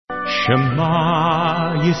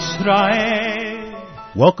Shema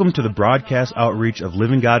Yisrael. Welcome to the broadcast outreach of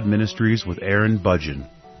Living God Ministries with Aaron Budgeon.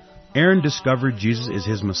 Aaron discovered Jesus is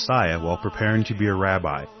his Messiah while preparing to be a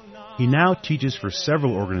rabbi. He now teaches for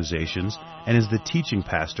several organizations and is the teaching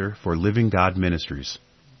pastor for Living God Ministries.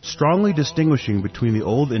 Strongly distinguishing between the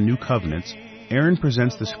Old and New Covenants, Aaron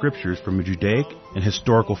presents the Scriptures from a Judaic and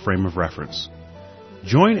historical frame of reference.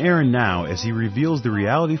 Join Aaron now as he reveals the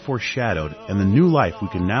reality foreshadowed and the new life we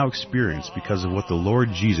can now experience because of what the Lord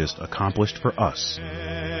Jesus accomplished for us.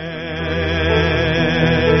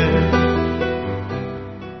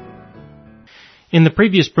 In the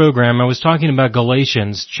previous program, I was talking about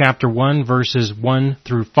Galatians chapter 1, verses 1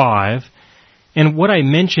 through 5, and what I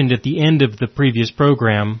mentioned at the end of the previous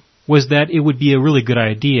program was that it would be a really good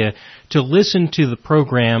idea to listen to the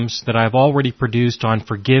programs that I've already produced on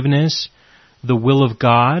forgiveness, the will of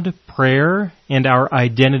God, prayer, and our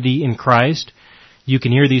identity in Christ. You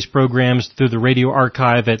can hear these programs through the radio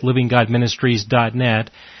archive at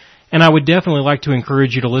livinggodministries.net. And I would definitely like to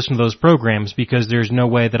encourage you to listen to those programs because there's no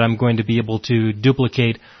way that I'm going to be able to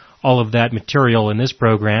duplicate all of that material in this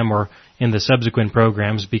program or in the subsequent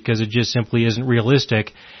programs because it just simply isn't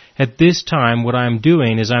realistic. At this time, what I'm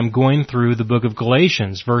doing is I'm going through the book of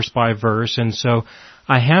Galatians verse by verse, and so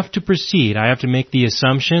I have to proceed. I have to make the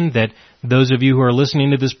assumption that those of you who are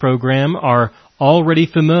listening to this program are already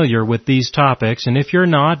familiar with these topics, and if you're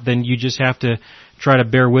not, then you just have to try to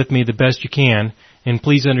bear with me the best you can. And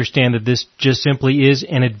please understand that this just simply is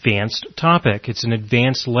an advanced topic. It's an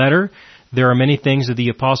advanced letter. There are many things that the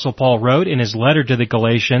Apostle Paul wrote in his letter to the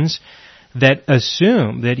Galatians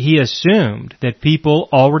that he assumed that people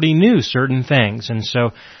already knew certain things. And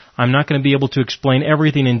so I'm not going to be able to explain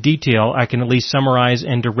everything in detail. I can at least summarize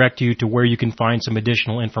and direct you to where you can find some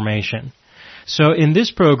additional information. So in this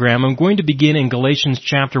program, I'm going to begin in Galatians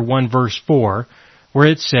chapter 1, verse 4, where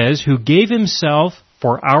it says, "Who gave himself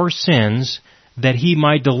for our sins, that he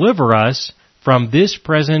might deliver us from this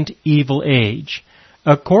present evil age,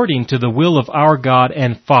 according to the will of our God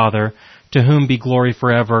and Father, to whom be glory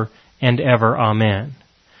forever and ever. Amen."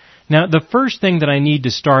 Now, the first thing that I need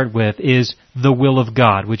to start with is the will of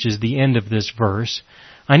God, which is the end of this verse.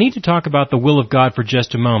 I need to talk about the will of God for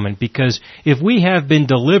just a moment, because if we have been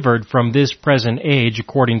delivered from this present age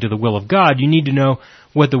according to the will of God, you need to know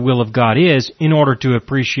what the will of God is in order to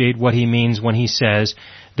appreciate what he means when he says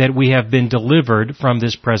that we have been delivered from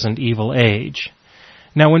this present evil age.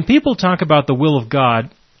 Now, when people talk about the will of God,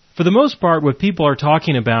 for the most part, what people are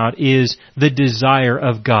talking about is the desire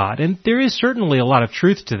of God. And there is certainly a lot of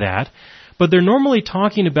truth to that, but they're normally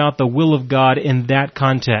talking about the will of God in that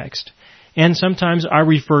context. And sometimes I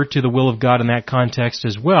refer to the will of God in that context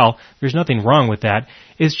as well. There's nothing wrong with that.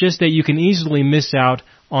 It's just that you can easily miss out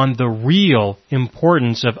on the real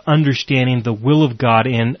importance of understanding the will of God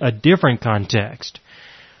in a different context.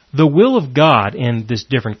 The will of God in this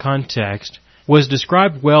different context was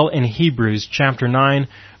described well in Hebrews chapter 9,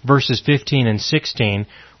 verses 15 and 16,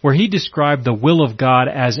 where he described the will of God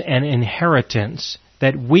as an inheritance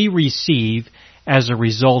that we receive as a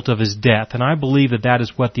result of his death. And I believe that that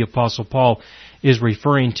is what the Apostle Paul is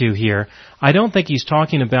referring to here. I don't think he's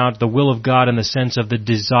talking about the will of God in the sense of the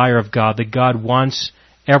desire of God, that God wants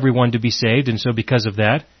everyone to be saved, and so because of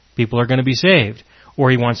that, people are going to be saved. Or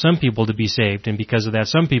he wants some people to be saved, and because of that,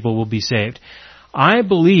 some people will be saved. I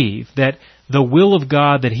believe that the will of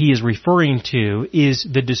God that he is referring to is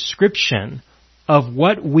the description of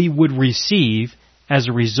what we would receive as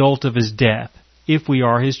a result of his death, if we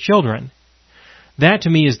are his children. That to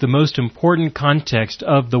me is the most important context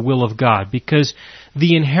of the will of God, because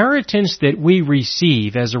the inheritance that we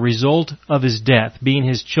receive as a result of his death, being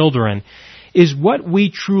his children, is what we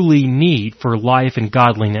truly need for life and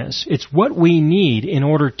godliness. It's what we need in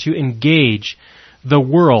order to engage the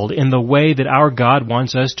world in the way that our God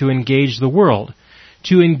wants us to engage the world.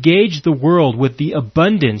 To engage the world with the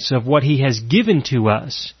abundance of what he has given to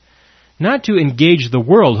us. Not to engage the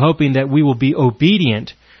world hoping that we will be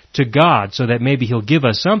obedient to God so that maybe he'll give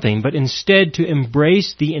us something, but instead to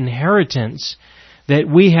embrace the inheritance that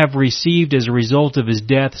we have received as a result of his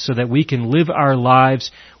death so that we can live our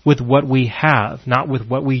lives with what we have, not with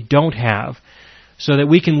what we don't have. So that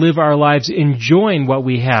we can live our lives enjoying what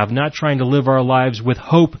we have, not trying to live our lives with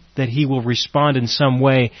hope that he will respond in some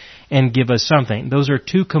way and give us something. Those are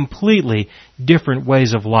two completely different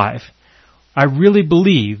ways of life. I really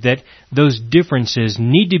believe that those differences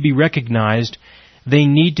need to be recognized. They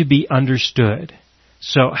need to be understood.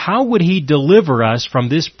 So how would he deliver us from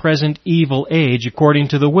this present evil age according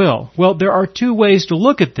to the will? Well, there are two ways to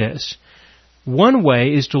look at this. One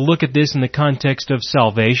way is to look at this in the context of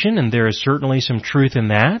salvation, and there is certainly some truth in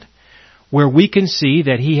that. where we can see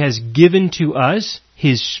that He has given to us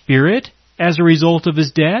His Spirit as a result of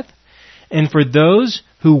His death. And for those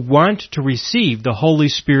who want to receive the Holy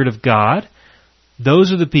Spirit of God,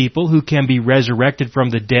 those are the people who can be resurrected from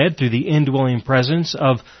the dead through the indwelling presence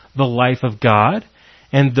of the life of God.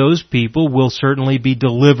 And those people will certainly be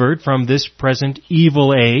delivered from this present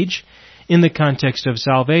evil age in the context of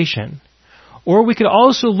salvation. Or we could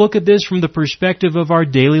also look at this from the perspective of our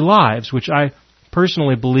daily lives, which I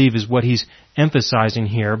personally believe is what he's emphasizing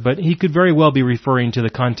here, but he could very well be referring to the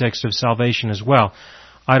context of salvation as well.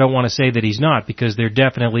 I don't want to say that he's not, because there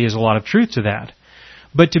definitely is a lot of truth to that.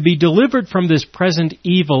 But to be delivered from this present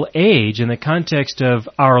evil age in the context of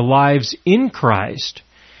our lives in Christ,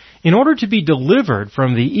 in order to be delivered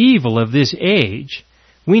from the evil of this age,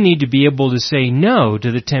 we need to be able to say no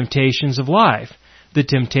to the temptations of life, the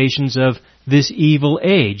temptations of this evil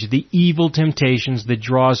age, the evil temptations that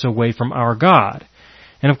draw us away from our God.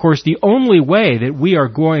 And of course, the only way that we are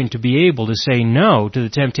going to be able to say no to the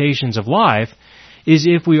temptations of life is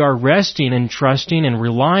if we are resting and trusting and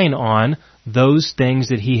relying on those things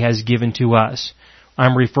that He has given to us.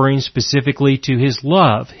 I'm referring specifically to His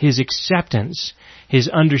love, His acceptance, His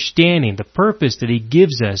understanding, the purpose that He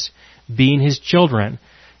gives us being His children.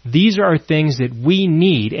 These are things that we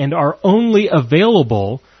need and are only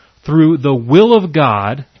available through the will of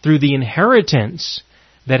God, through the inheritance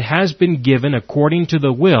that has been given according to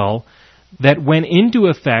the will that went into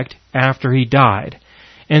effect after He died.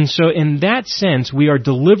 And so in that sense, we are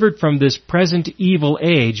delivered from this present evil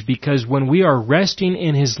age, because when we are resting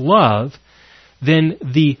in His love, then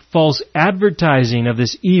the false advertising of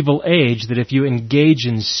this evil age, that if you engage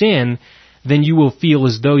in sin, then you will feel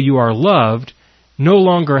as though you are loved, no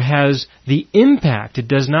longer has the impact. It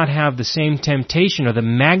does not have the same temptation or the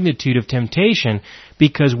magnitude of temptation,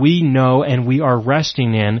 because we know and we are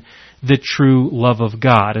resting in the true love of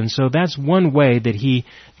God. And so that's one way that He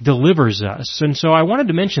delivers us. And so I wanted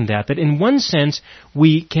to mention that in one sense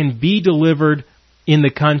we can be delivered in the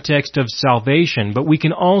context of salvation, but we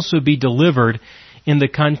can also be delivered in the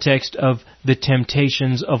context of the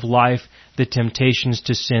temptations of life, the temptations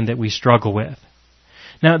to sin that we struggle with.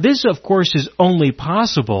 Now, this, of course, is only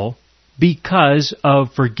possible because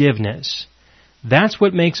of forgiveness. That's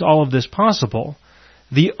what makes all of this possible.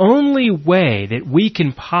 The only way that we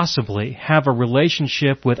can possibly have a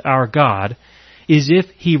relationship with our God is if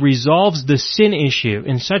He resolves the sin issue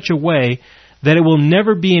in such a way that it will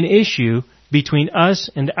never be an issue between us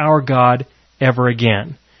and our God ever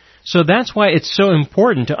again. So that's why it's so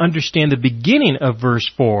important to understand the beginning of verse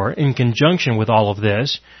 4 in conjunction with all of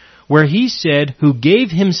this, where He said, who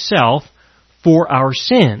gave Himself for our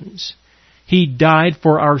sins. He died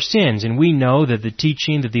for our sins, and we know that the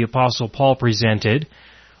teaching that the Apostle Paul presented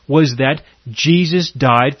was that Jesus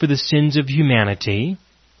died for the sins of humanity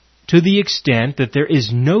to the extent that there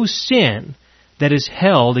is no sin that is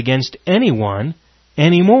held against anyone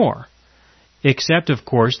anymore. Except, of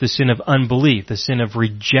course, the sin of unbelief, the sin of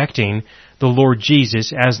rejecting the Lord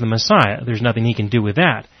Jesus as the Messiah. There's nothing He can do with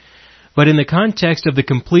that. But in the context of the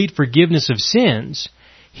complete forgiveness of sins,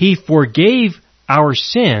 He forgave our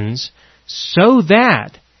sins so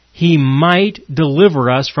that He might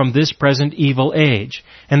deliver us from this present evil age.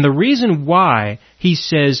 And the reason why He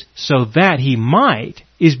says so that He might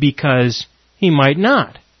is because He might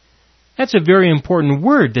not. That's a very important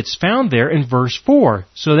word that's found there in verse 4,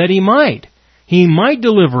 so that He might. He might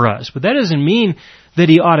deliver us, but that doesn't mean that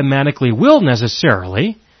He automatically will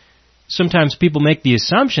necessarily. Sometimes people make the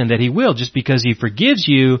assumption that He will. Just because He forgives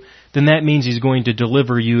you, then that means He's going to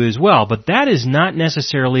deliver you as well. But that is not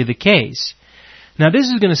necessarily the case. Now, this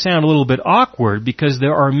is going to sound a little bit awkward, because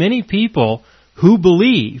there are many people who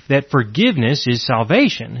believe that forgiveness is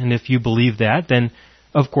salvation. And if you believe that, then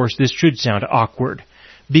of course this should sound awkward.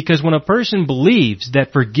 Because when a person believes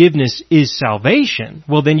that forgiveness is salvation,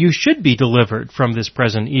 well, then you should be delivered from this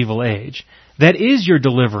present evil age. That is your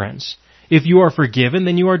deliverance. If you are forgiven,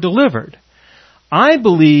 then you are delivered. I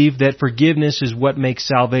believe that forgiveness is what makes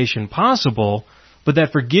salvation possible, but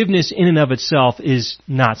that forgiveness in and of itself is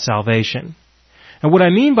not salvation. And what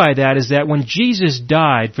I mean by that is that when Jesus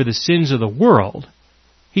died for the sins of the world,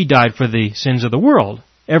 He died for the sins of the world,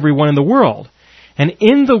 everyone in the world. And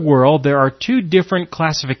in the world, there are two different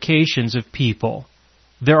classifications of people.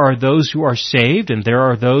 There are those who are saved, and there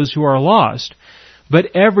are those who are lost.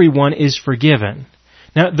 But everyone is forgiven.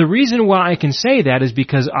 Now, the reason why I can say that is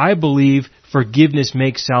because I believe forgiveness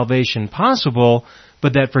makes salvation possible,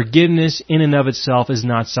 but that forgiveness in and of itself is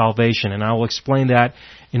not salvation. And I will explain that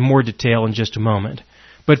in more detail in just a moment.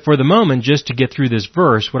 But for the moment, just to get through this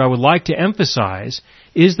verse, what I would like to emphasize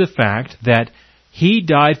is the fact that He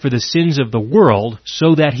died for the sins of the world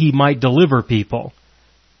so that He might deliver people.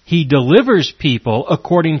 He delivers people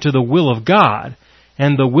according to the will of God,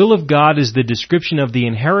 and the will of God is the description of the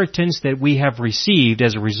inheritance that we have received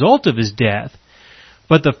as a result of His death.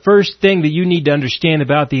 But the first thing that you need to understand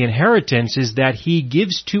about the inheritance is that He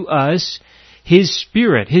gives to us His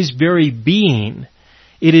Spirit, His very being.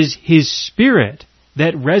 It is His Spirit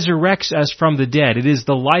that resurrects us from the dead. It is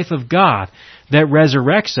the life of God that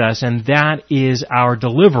resurrects us, and that is our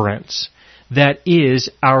deliverance. That is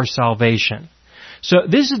our salvation. So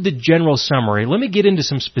this is the general summary. Let me get into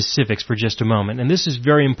some specifics for just a moment, and this is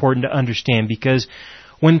very important to understand because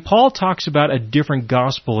when Paul talks about a different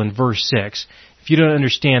gospel in verse 6, if you don't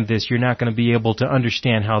understand this, you're not going to be able to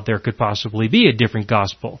understand how there could possibly be a different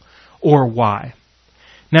gospel, or why.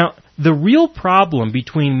 Now, the real problem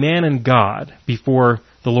between man and God, before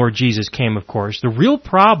the Lord Jesus came, of course, the real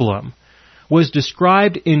problem was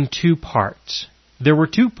described in two parts. There were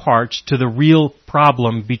two parts to the real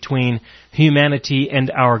problem between humanity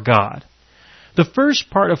and our God. The first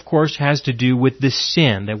part, of course, has to do with the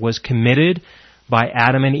sin that was committed by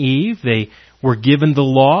Adam and Eve. They were given the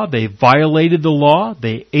law, they violated the law,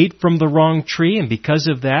 they ate from the wrong tree, and because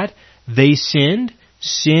of that, they sinned.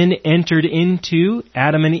 Sin entered into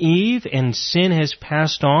Adam and Eve, and sin has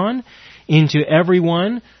passed on into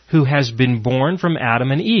everyone who has been born from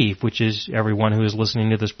Adam and Eve, which is everyone who is listening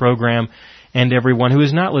to this program and everyone who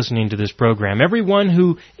is not listening to this program. Everyone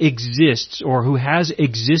who exists or who has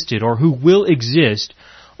existed or who will exist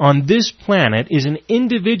on this planet is an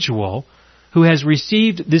individual who has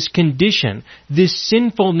received this condition, this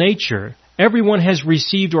sinful nature. Everyone has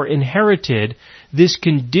received or inherited this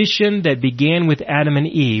condition that began with Adam and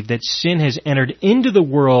Eve, that sin has entered into the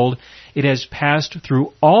world. It has passed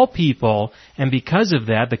through all people, and because of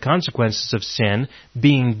that, the consequences of sin,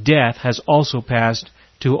 being death, has also passed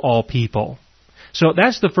to all people. So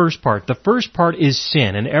that's the first part. The first part is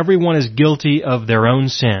sin, and everyone is guilty of their own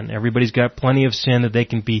sin. Everybody's got plenty of sin that they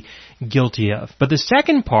can be guilty of. But the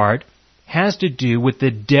second part has to do with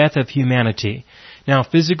the death of humanity. Now,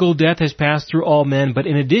 physical death has passed through all men, but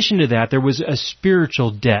in addition to that, there was a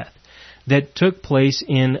spiritual death that took place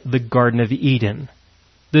in the Garden of Eden.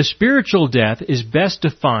 The spiritual death is best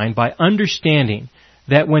defined by understanding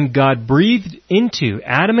that when God breathed into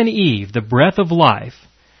Adam and Eve the breath of life,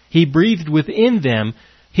 He breathed within them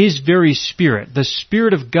His very Spirit. The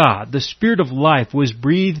Spirit of God, the Spirit of life, was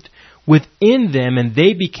breathed within them, and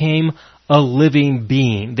they became a living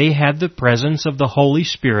being. They had the presence of the Holy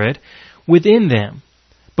Spirit within them.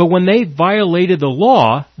 But when they violated the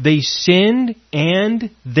law, they sinned and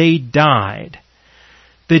they died.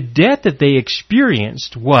 The death that they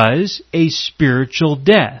experienced was a spiritual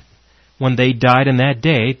death. When they died in that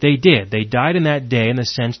day, they did. They died in that day in the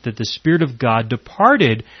sense that the Spirit of God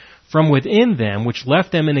departed from within them, which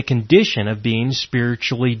left them in a condition of being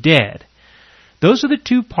spiritually dead. Those are the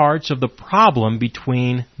two parts of the problem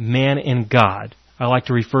between man and God. I like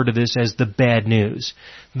to refer to this as the bad news.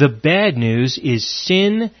 The bad news is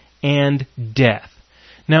sin and death.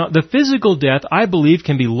 Now, the physical death, I believe,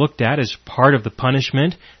 can be looked at as part of the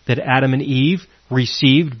punishment that Adam and Eve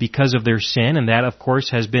received because of their sin, and that, of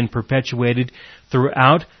course, has been perpetuated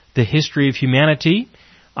throughout the history of humanity.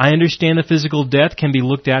 I understand the physical death can be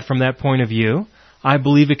looked at from that point of view. I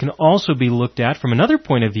believe it can also be looked at from another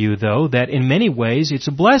point of view, though, that in many ways it's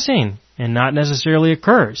a blessing and not necessarily a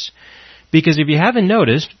curse. Because if you haven't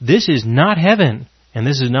noticed, this is not heaven, and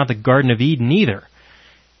this is not the Garden of Eden either.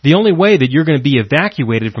 The only way that you're going to be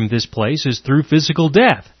evacuated from this place is through physical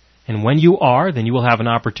death. And when you are, then you will have an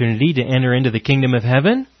opportunity to enter into the kingdom of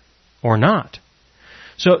heaven, or not.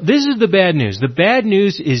 So this is the bad news. The bad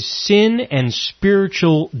news is sin and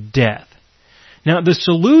spiritual death. Now, the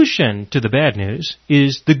solution to the bad news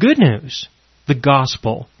is the good news, the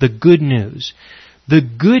gospel, the good news. The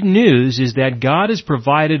good news is that God has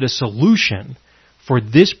provided a solution for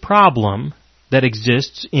this problem that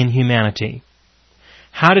exists in humanity.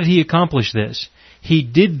 How did He accomplish this? He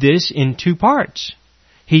did this in two parts.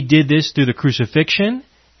 He did this through the crucifixion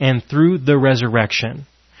and through the resurrection.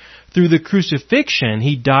 Through the crucifixion,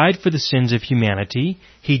 He died for the sins of humanity.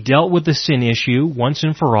 He dealt with the sin issue once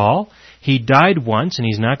and for all. He died once, and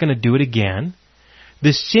He's not going to do it again.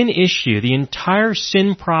 The sin issue, the entire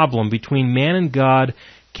sin problem between man and God,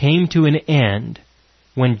 came to an end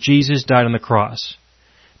when Jesus died on the cross.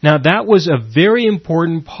 Now, that was a very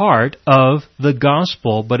important part of the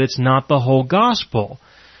gospel, but it's not the whole gospel.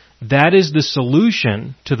 That is the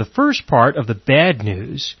solution to the first part of the bad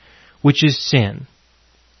news, which is sin.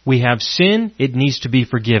 We have sin, it needs to be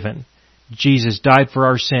forgiven. Jesus died for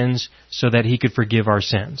our sins so that He could forgive our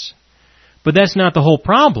sins. But that's not the whole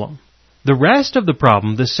problem. The rest of the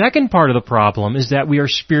problem, the second part of the problem, is that we are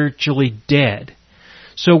spiritually dead.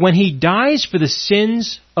 So when He dies for the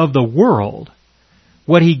sins of the world,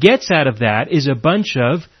 what He gets out of that is a bunch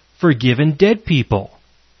of forgiven dead people.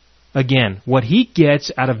 Again, what He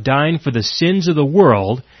gets out of dying for the sins of the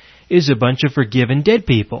world is a bunch of forgiven dead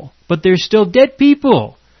people. But they're still dead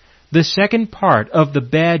people. The second part of the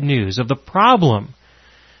bad news, of the problem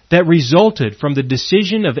that resulted from the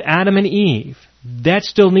decision of Adam and Eve, that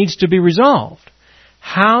still needs to be resolved.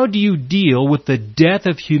 How do you deal with the death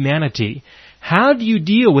of humanity? How do you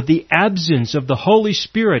deal with the absence of the Holy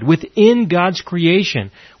Spirit within God's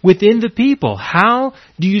creation, within the people? How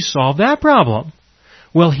do you solve that problem?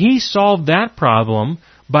 Well, He solved that problem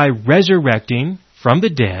by resurrecting from the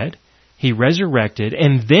dead. He resurrected,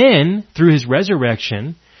 and then, through His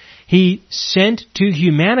resurrection, He sent to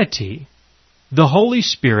humanity the Holy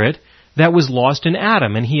Spirit that was lost in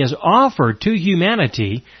Adam, and He has offered to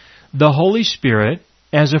humanity the Holy Spirit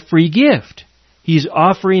as a free gift. He's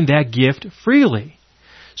offering that gift freely.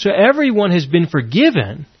 So everyone has been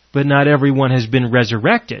forgiven, but not everyone has been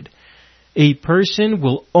resurrected. A person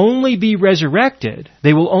will only be resurrected,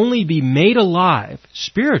 they will only be made alive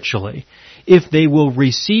spiritually, if they will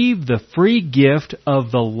receive the free gift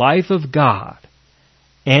of the life of God.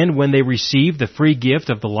 And when they receive the free gift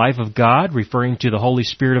of the life of God, referring to the Holy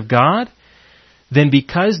Spirit of God, then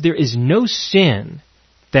because there is no sin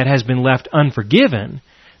that has been left unforgiven,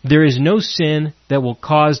 there is no sin that will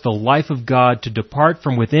cause the life of God to depart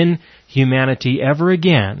from within humanity ever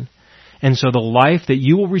again. And so the life that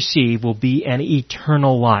you will receive will be an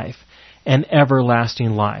eternal life, an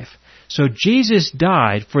everlasting life. So Jesus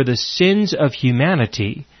died for the sins of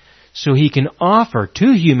humanity, so He can offer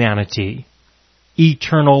to humanity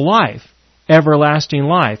eternal life, everlasting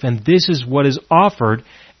life. And this is what is offered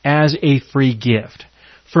as a free gift.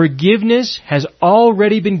 Forgiveness has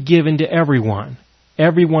already been given to everyone.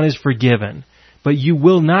 Everyone is forgiven. But you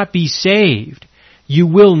will not be saved. You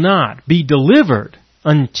will not be delivered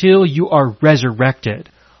until you are resurrected.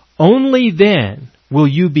 Only then will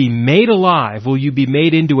you be made alive, will you be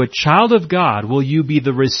made into a child of God, will you be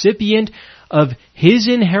the recipient of His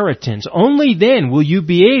inheritance. Only then will you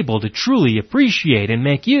be able to truly appreciate and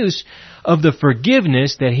make use of the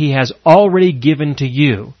forgiveness that He has already given to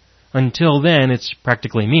you. Until then, it's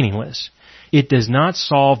practically meaningless. It does not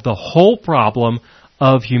solve the whole problem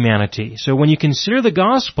of humanity. So when you consider the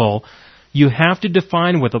gospel, you have to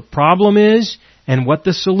define what the problem is and what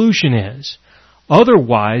the solution is.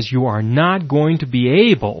 Otherwise, you are not going to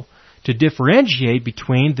be able to differentiate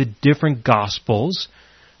between the different gospels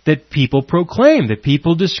that people proclaim, that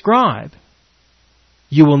people describe.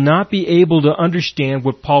 You will not be able to understand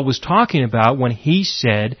what Paul was talking about when he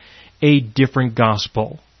said a different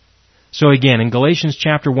gospel. So again, in Galatians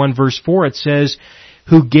chapter 1 verse 4 it says,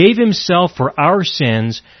 "Who gave Himself for our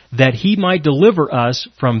sins that He might deliver us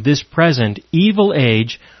from this present evil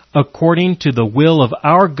age, according to the will of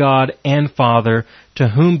our God and Father, to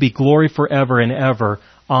whom be glory forever and ever.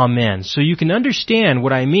 Amen." So you can understand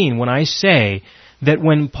what I mean when I say that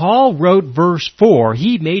when Paul wrote verse 4,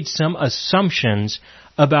 he made some assumptions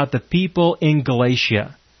about the people in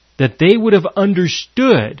Galatia, that they would have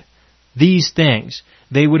understood these things.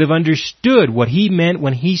 They would have understood what he meant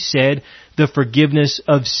when he said the forgiveness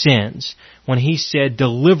of sins, when he said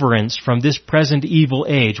deliverance from this present evil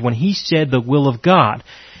age, when he said the will of God.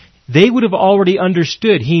 They would have already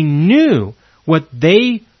understood. He knew what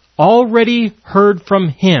they already heard from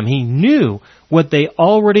him. He knew what they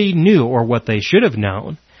already knew, or what they should have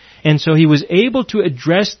known. And so he was able to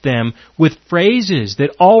address them with phrases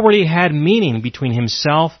that already had meaning between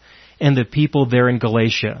himself and the people there in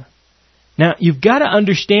Galatia. Now, you've got to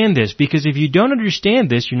understand this, because if you don't understand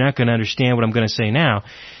this, you're not going to understand what I'm going to say now.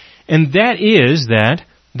 And that is that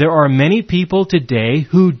there are many people today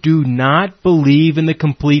who do not believe in the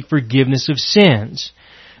complete forgiveness of sins.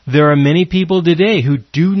 There are many people today who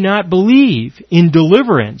do not believe in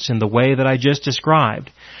deliverance in the way that I just described.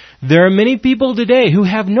 There are many people today who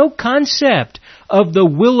have no concept of the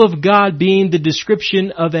will of God being the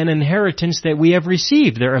description of an inheritance that we have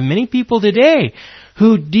received. There are many people today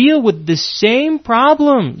who deal with the same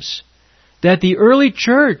problems that the early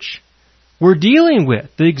church were dealing with,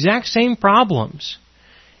 the exact same problems.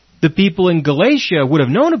 The people in Galatia would have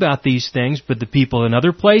known about these things, but the people in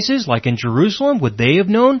other places, like in Jerusalem, would they have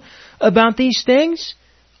known about these things?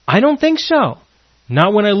 I don't think so.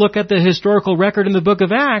 Not when I look at the historical record in the book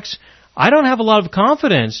of Acts. I don't have a lot of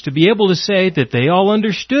confidence to be able to say that they all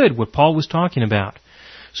understood what Paul was talking about.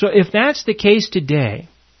 So if that's the case today,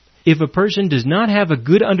 if a person does not have a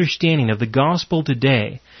good understanding of the gospel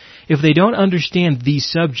today, if they don't understand these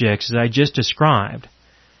subjects that I just described,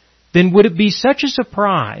 then would it be such a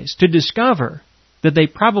surprise to discover that they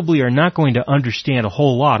probably are not going to understand a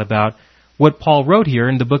whole lot about what Paul wrote here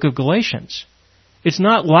in the book of Galatians? It's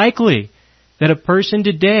not likely that a person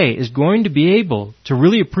today is going to be able to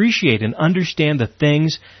really appreciate and understand the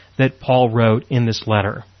things that Paul wrote in this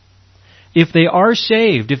letter. If they are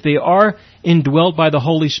saved, if they are indwelt by the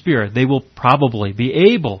Holy Spirit, they will probably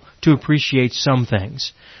be able to appreciate some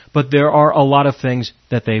things. But there are a lot of things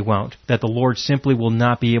that they won't, that the Lord simply will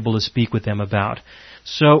not be able to speak with them about.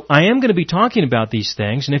 So I am going to be talking about these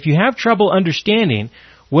things, and if you have trouble understanding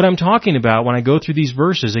what I'm talking about when I go through these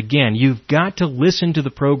verses, again, you've got to listen to the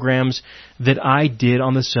programs that I did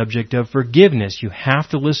on the subject of forgiveness. You have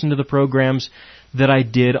to listen to the programs that I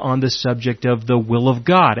did on the subject of the will of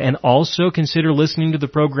God. And also consider listening to the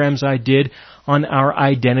programs I did on our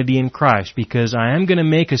identity in Christ, because I am going to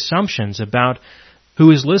make assumptions about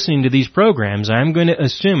who is listening to these programs. I am going to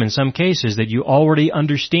assume in some cases that you already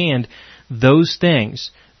understand those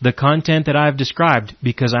things, the content that I've described,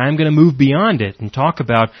 because I am going to move beyond it and talk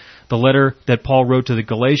about the letter that Paul wrote to the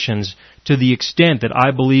Galatians to the extent that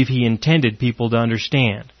I believe he intended people to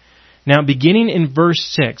understand. Now, beginning in verse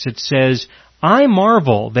 6, it says, I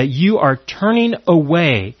marvel that you are turning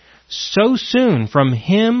away so soon from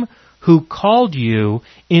him who called you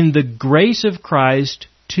in the grace of Christ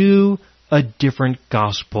to a different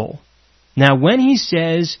gospel. Now, when he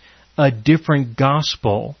says a different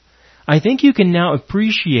gospel, I think you can now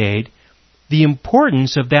appreciate the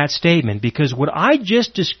importance of that statement, because what I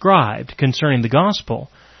just described concerning the gospel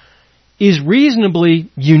is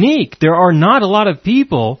reasonably unique. There are not a lot of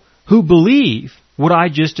people who believe what I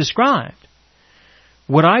just described.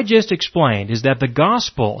 What I just explained is that the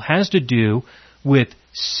gospel has to do with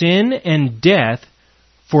sin and death,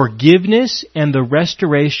 forgiveness, and the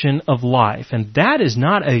restoration of life. And that is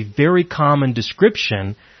not a very common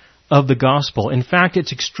description of the gospel. In fact,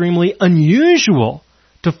 it's extremely unusual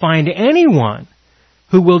to find anyone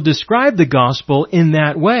who will describe the gospel in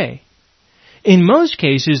that way. In most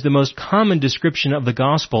cases, the most common description of the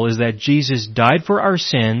gospel is that Jesus died for our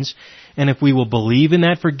sins, and if we will believe in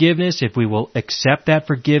that forgiveness, if we will accept that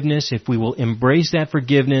forgiveness, if we will embrace that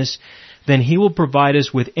forgiveness, then He will provide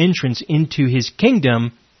us with entrance into His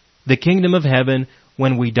kingdom, the kingdom of heaven,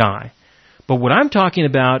 when we die. But what I'm talking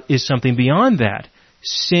about is something beyond that.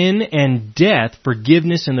 Sin and death,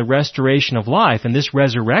 forgiveness and the restoration of life, and this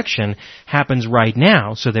resurrection happens right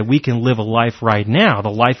now so that we can live a life right now, the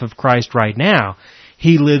life of Christ right now.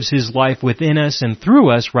 He lives His life within us and through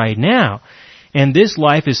us right now. And this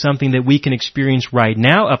life is something that we can experience right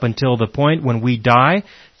now up until the point when we die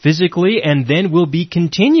physically, and then will be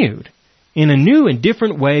continued in a new and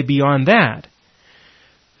different way beyond that.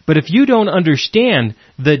 But if you don't understand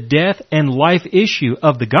the death and life issue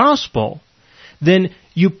of the gospel, then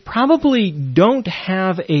you probably don't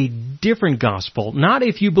have a different gospel. Not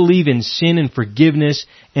if you believe in sin and forgiveness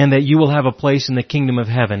and that you will have a place in the kingdom of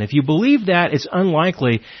heaven. If you believe that, it's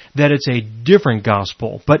unlikely that it's a different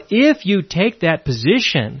gospel. But if you take that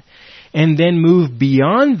position and then move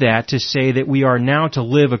beyond that to say that we are now to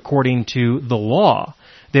live according to the law,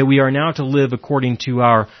 that we are now to live according to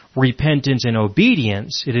our repentance and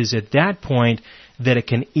obedience, it is at that point that it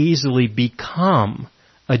can easily become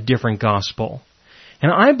a different gospel.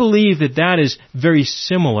 And I believe that that is very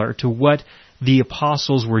similar to what the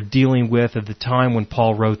apostles were dealing with at the time when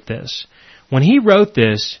Paul wrote this. When he wrote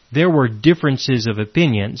this, there were differences of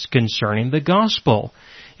opinions concerning the gospel.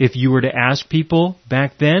 If you were to ask people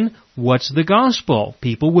back then, what's the gospel?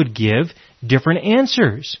 People would give different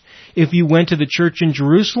answers. If you went to the church in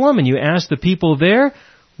Jerusalem and you asked the people there,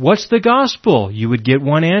 what's the gospel? You would get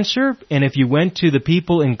one answer. And if you went to the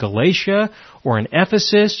people in Galatia or in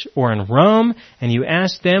Ephesus or in Rome and you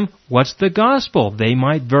asked them, what's the gospel? They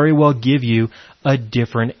might very well give you a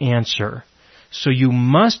different answer. So you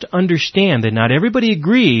must understand that not everybody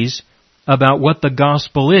agrees about what the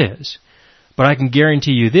gospel is. But I can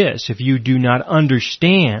guarantee you this, if you do not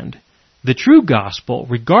understand the true gospel,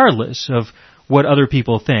 regardless of what other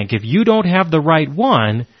people think, if you don't have the right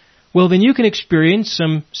one, well, then you can experience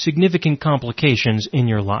some significant complications in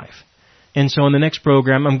your life. And so in the next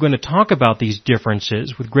program, I'm going to talk about these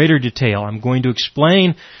differences with greater detail. I'm going to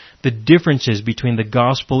explain the differences between the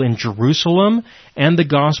gospel in Jerusalem and the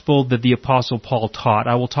gospel that the Apostle Paul taught.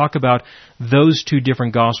 I will talk about those two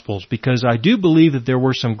different gospels because I do believe that there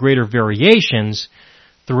were some greater variations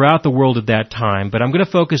throughout the world at that time, but I'm going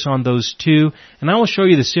to focus on those two, and I will show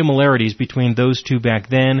you the similarities between those two back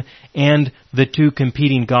then and the two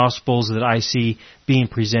competing gospels that I see being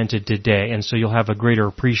presented today. And so you'll have a greater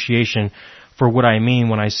appreciation for what I mean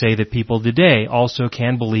when I say that people today also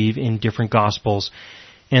can believe in different gospels.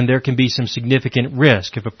 and there can be some significant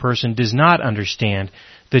risk if a person does not understand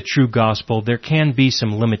the true gospel. There can be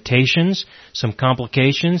some limitations, some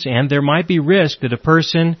complications, and there might be risk that a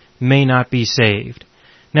person may not be saved.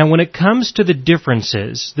 Now, when it comes to the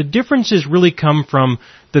differences really come from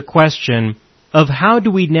the question of how do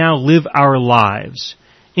we now live our lives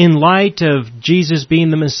in light of Jesus being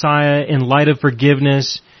the Messiah, in light of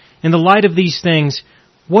forgiveness, in the light of these things.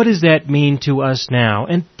 What does that mean to us now?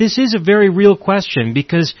 And this is a very real question,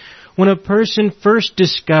 because when a person first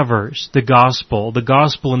discovers the gospel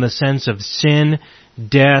in the sense of sin,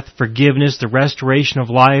 death, forgiveness, the restoration of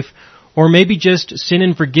life, or maybe just sin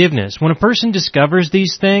and forgiveness, when a person discovers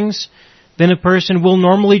these things, then a person will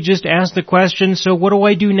normally just ask the question, so what do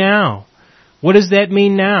I do now? What does that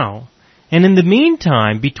mean now? And in the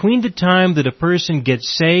meantime, between the time that a person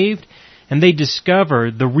gets saved and they discover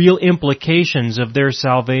the real implications of their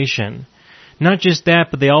salvation, not just that,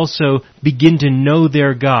 but they also begin to know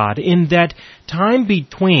their God. In that time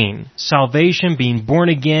between salvation, being born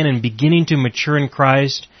again, and beginning to mature in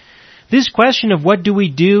Christ, this question of what do we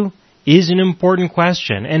do is an important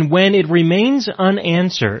question. And when it remains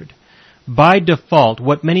unanswered, by default,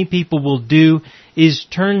 what many people will do is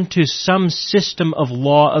turn to some system of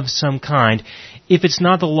law of some kind. If it's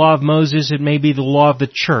not the law of Moses, it may be the law of the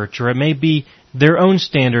church, or it may be their own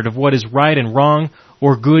standard of what is right and wrong,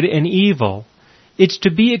 or good and evil. It's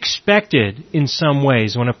to be expected in some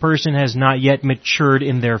ways when a person has not yet matured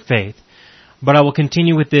in their faith. But I will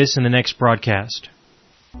continue with this in the next broadcast.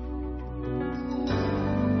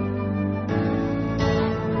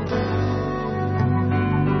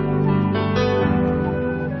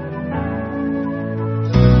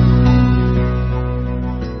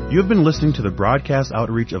 You have been listening to the broadcast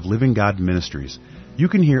outreach of Living God Ministries. You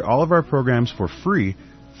can hear all of our programs for free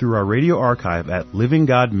through our radio archive at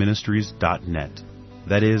livinggodministries.net.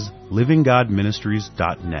 That is,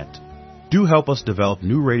 livinggodministries.net. Do help us develop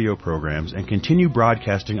new radio programs and continue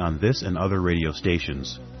broadcasting on this and other radio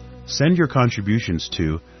stations. Send your contributions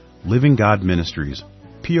to Living God Ministries,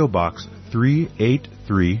 P.O. Box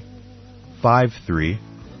 38353,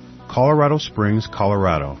 Colorado Springs,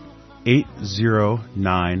 Colorado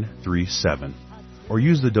 80937, or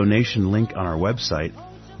use the donation link on our website,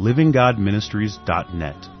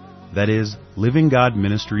 livinggodministries.net. That is,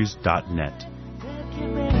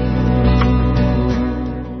 livinggodministries.net.